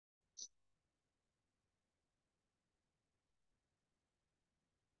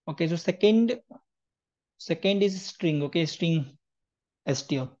Okay, so second is string. Okay, string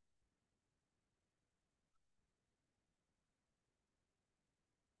STL.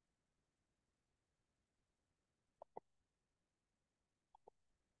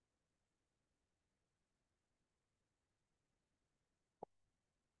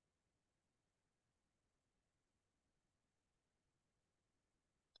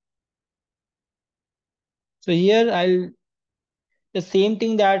 So here the same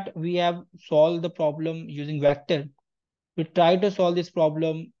thing that we have solved the problem using vector. We try to solve this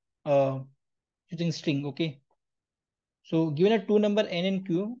problem using string. Okay. So given a two number n and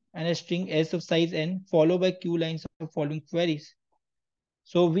q and a string s of size n followed by q lines of following queries.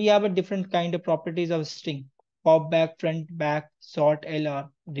 So we have a different kind of properties of string: pop back, front back, sort lr,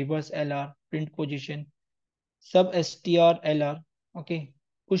 reverse lr, print position, sub str lr. Okay,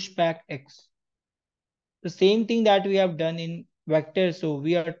 push back x. The same thing that we have done in vector. So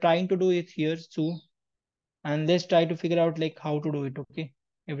we are trying to do it here too. And let's try to figure out like how to do it. Okay,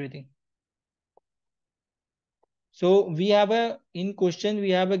 everything. So we have in question,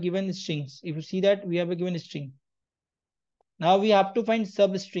 we have a given strings. If you see that we have a given string. Now we have to find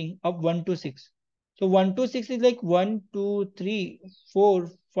substring of 1 to 6. So 1 to 6 is like 1, 2, 3,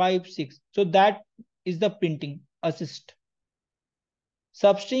 4, 5, 6. So that is the printing assist.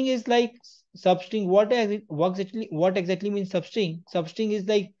 Substring is like substring. What exactly means substring? Substring is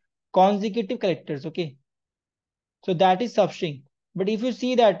like consecutive characters. Okay. So that is substring. But if you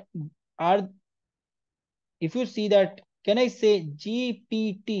see that are if you see that, can I say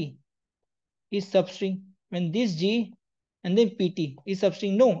GPT is substring when this G and then PT is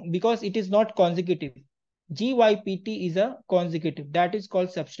substring? No, because it is not consecutive. GYPT is a consecutive. That is called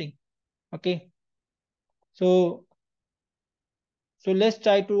substring. Okay. So let's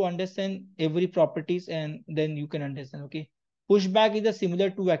try to understand every properties and then you can understand. Okay. Pushback is a similar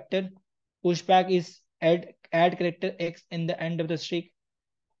to vector. Pushback is add character X in the end of the string.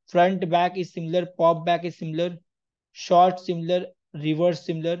 Front back is similar. Pop back is similar. Short similar. Reverse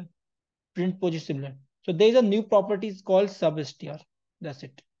similar. Print position similar. So there is a new property called substr. That's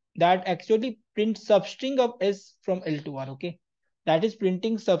it. That actually prints substring of S from L to R. Okay. That is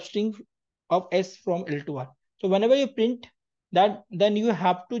printing substring of S from L to R. So whenever you print that, then you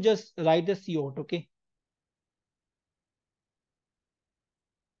have to just write the C out. Okay.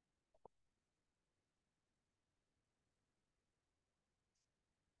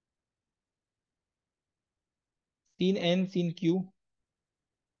 Scene N, scene Q,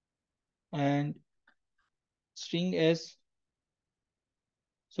 and string S.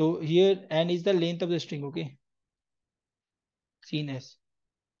 So here N is the length of the string. Okay. Scene S.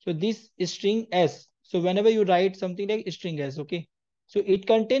 So this is string S. So whenever you write something like string S, okay. So it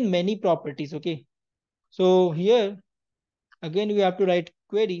contains many properties. Okay. So here again you have to write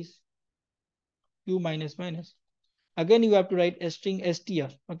queries q minus minus. Again you have to write a string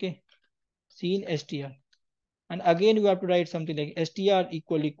str. Okay. Scene str. And again you have to write something like str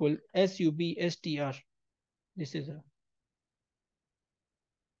equal sub str. This is a.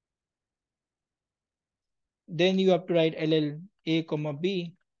 Then you have to write ll a comma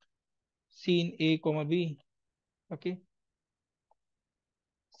b, scene a comma b. Okay.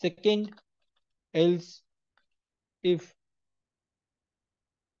 Second, else if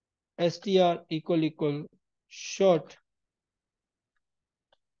str equal short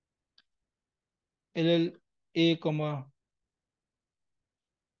ll a comma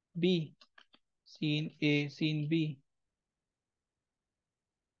b, scene a, scene b.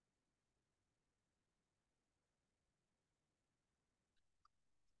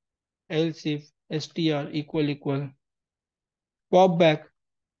 Else if str equal pop back,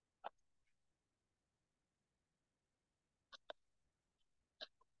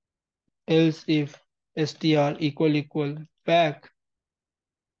 else if str equal back,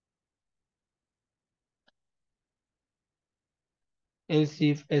 else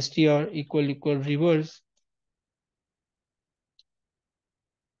if str equal reverse,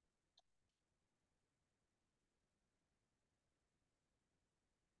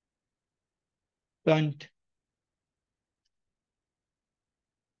 front.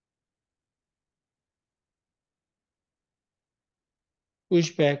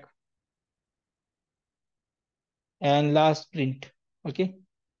 Push back, and last print. Okay.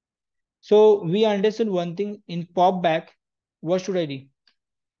 So we understood one thing in pop back. What should I do?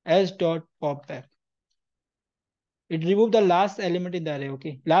 S dot pop back. It removed the last element in the array.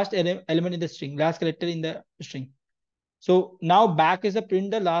 Okay. Last element in the string, last character in the string. So now back is a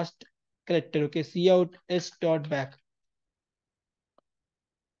print the last character. Okay. See out S dot back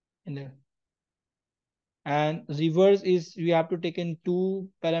in there. and reverse is we have to take in two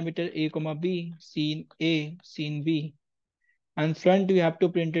parameter a comma b, scene a, scene b, and front we have to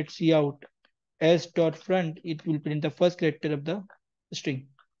print it c out. S dot front, it will print the first character of the string.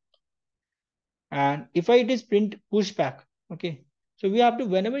 And if I it is print pushback, okay, so we have to,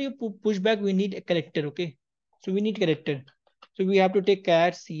 whenever you push back, we need a character, okay, so we need character. So we have to take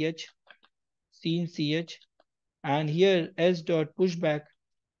char ch, scene ch, and here s dot pushback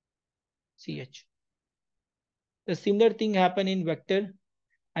ch. The similar thing happen in vector,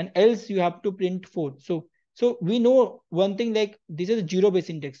 and else you have to print 4. So we know one thing, like this is a zero base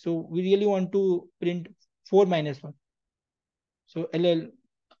index, so we really want to print 4 minus 1. So ll,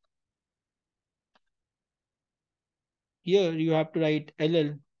 here you have to write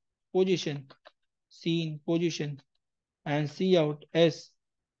ll position, scene position, and C out S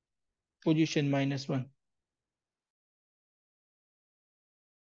position minus 1.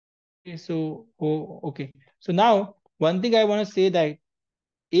 Okay, so okay. So now one thing I want to say that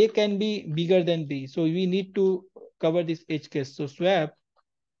A can be bigger than B. So we need to cover this edge case. So swap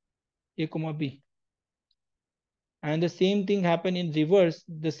A comma B. And the same thing happen in reverse.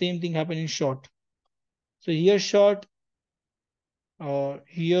 The same thing happen in short. So here short, or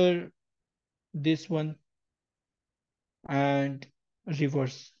here this one, and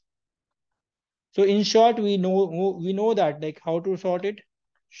reverse. So in short, we know that like how to sort it.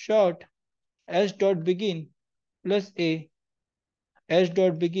 Short S dot begin plus A, S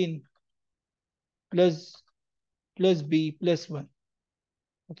dot begin plus b plus 1.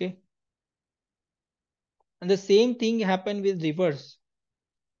 Okay, and the same thing happen with reverse.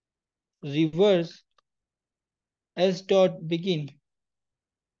 Reverse s dot begin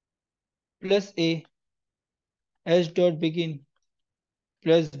plus a, s dot begin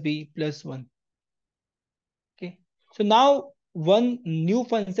plus b plus 1. Okay, so now one new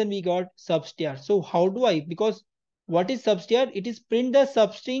function we got, substr. So how do I, because what is substr? It is print the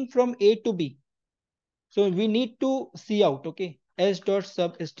substring from a to b. So we need to see out, okay, s dot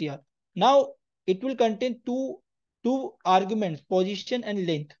sub str. Now it will contain two arguments, position and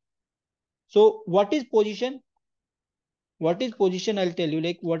length. So what is position? What is position? I'll tell you,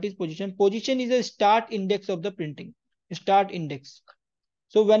 like what is position? Position is a start index of the printing. Start index.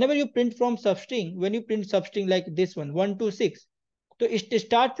 So whenever you print from substring, when you print substring like this one, 1 to 6, so it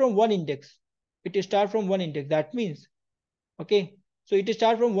start from one index. It start from one index. That means, okay, so it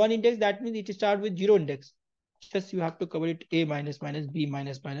start from one index. That means it start with zero index. Just you have to cover it a minus minus b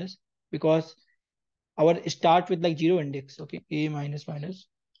minus minus, because our start with like zero index. Okay, a minus minus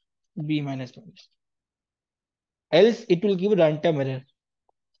b minus minus. Else it will give runtime error.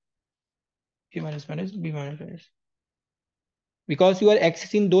 A minus minus b minus minus, because you are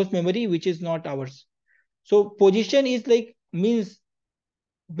accessing those memory which is not ours. So position is like means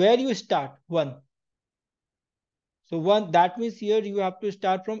where you start, one. So one, that means here you have to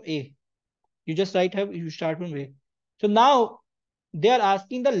start from a. You just write have you start from a. So now they are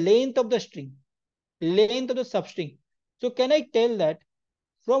asking the length of the string, length of the substring. So can I tell that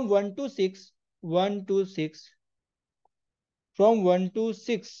from 1 to 6, 1 to 6, from 1 to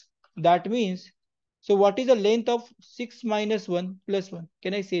 6, that means, so what is the length of 6 minus 1 plus 1?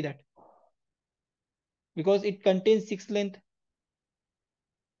 Can I say that? Because it contains 6 length,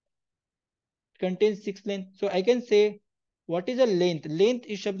 contains 6 length. So I can say what is the length? Length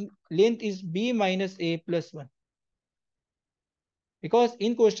is b minus a plus 1. Because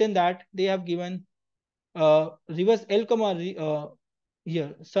in question that they have given reverse l comma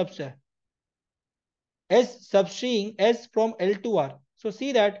here subset s substring s from l to r. So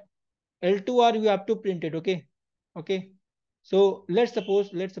see that l to r you have to print it. Okay, okay. So let's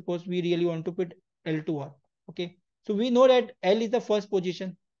suppose we really want to put l to r. Okay, so we know that l is the first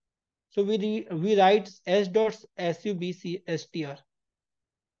position. So we write s dot subcstr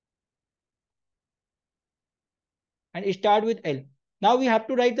and start with L. Now we have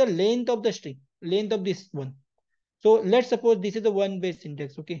to write the length of the string, length of this one. So let's suppose this is the one base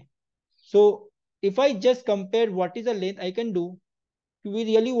index. Okay. So if I just compare what is the length, I can do. We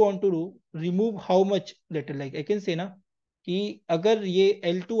really want to do remove how much letter. Like I can say na कि अगर ये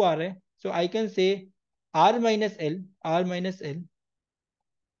L to R है, so I can say R minus L, R minus L,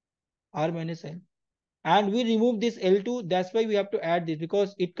 R minus L, and we remove this L2. That's why we have to add this,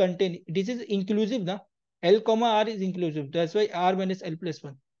 because it contain, this is inclusive na, L comma R is inclusive. That's why R minus L plus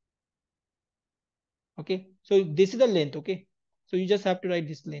 1. Okay, so this is the length. Okay, so you just have to write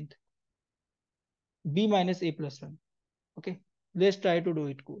this length b minus a plus 1. Okay, let's try to do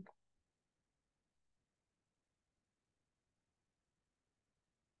it code.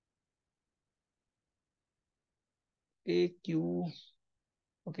 A q,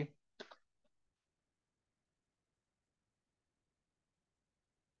 okay,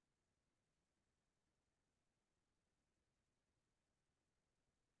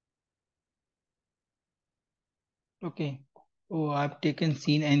 Okay. Oh, I've taken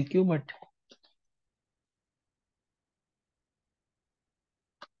scene NQ, but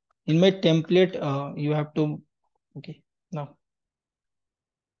in my template, you have to. Okay. Now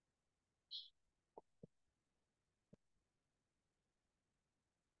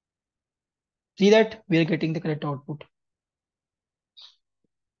see that we are getting the correct output.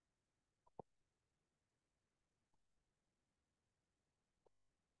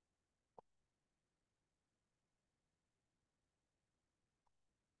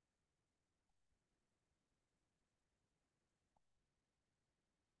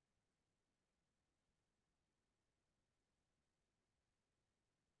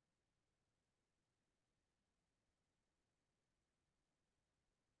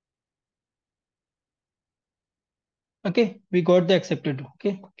 Okay, we got the accepted.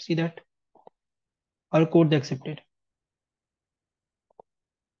 Okay, see that our code accepted.